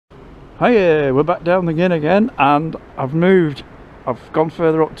Hiya, we're back down the Gynn again, and I've gone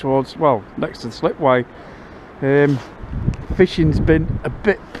further up towards, well, next to the slipway. Fishing's been a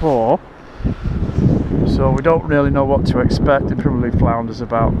bit poor, so we don't really know what to expect. There probably flounders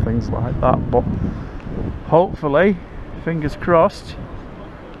about, things like that, but hopefully, fingers crossed,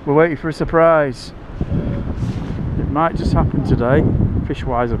 we're waiting for a surprise. It might just happen today, fish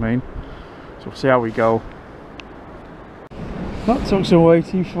wise I mean, so we'll see how we go. That took some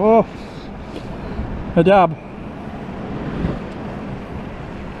waiting for. A dab.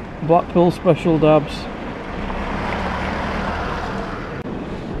 Blackpool special dabs.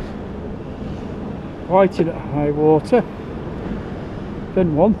 Whiting at high water.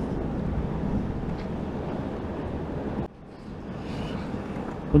 Then one.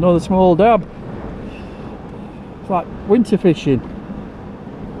 Another small dab. It's like winter fishing.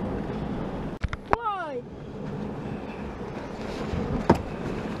 Why?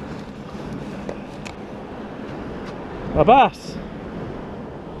 A bass.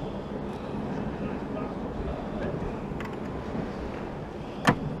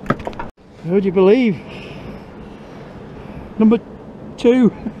 Who do you believe? Number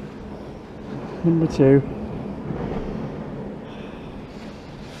two. Number two.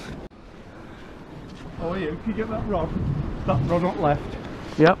 Oh, you can you get that rod on left.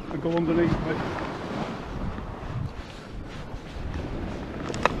 Yep. And go underneath me.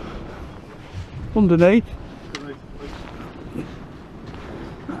 Underneath.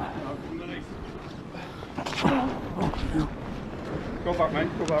 Go back, mate,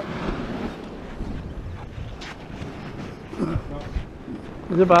 go back.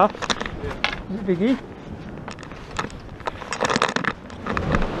 There's a bass. Yeah. Is it biggie?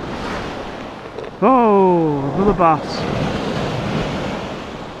 Oh, another bass.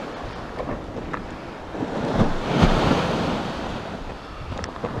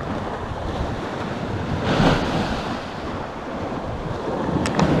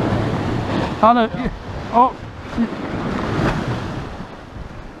 Hannah, oh,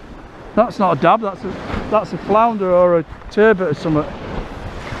 that's not a dab. That's a flounder or a turbot or something.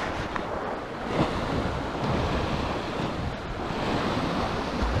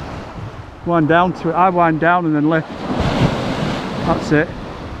 Wind down to it. I wind down and then lift. That's it.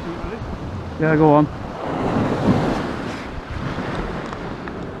 Yeah, go on.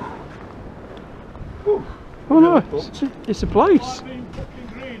 Oh no, it's a place.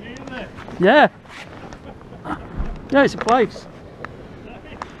 Yeah. Yeah, it's a place.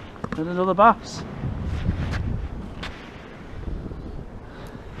 And another bass.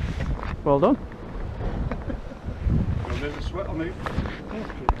 Well done. A bit of sweat on me.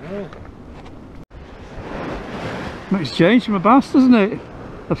 Makes a change from a bass, doesn't it?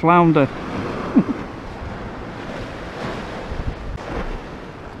 A flounder.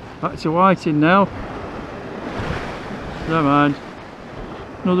 Back to whiting now. Never mind.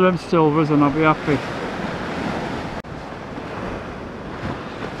 Another M silvers and I'll be happy.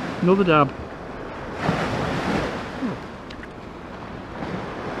 Another dab.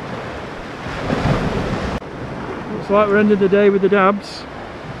 Looks like we're ending the day with the dabs.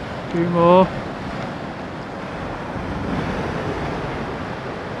 A few more.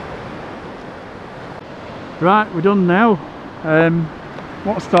 Right, we're done now.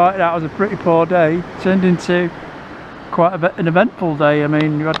 What started out as a pretty poor day turned into quite an eventful day. I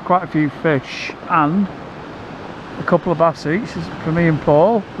mean, we had quite a few fish and a couple of bass each for me and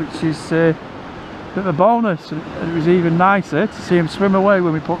Paul, which is a bit of a bonus, and it was even nicer to see them swim away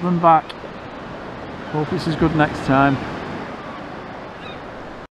when we put them back. Hope it's as good next time.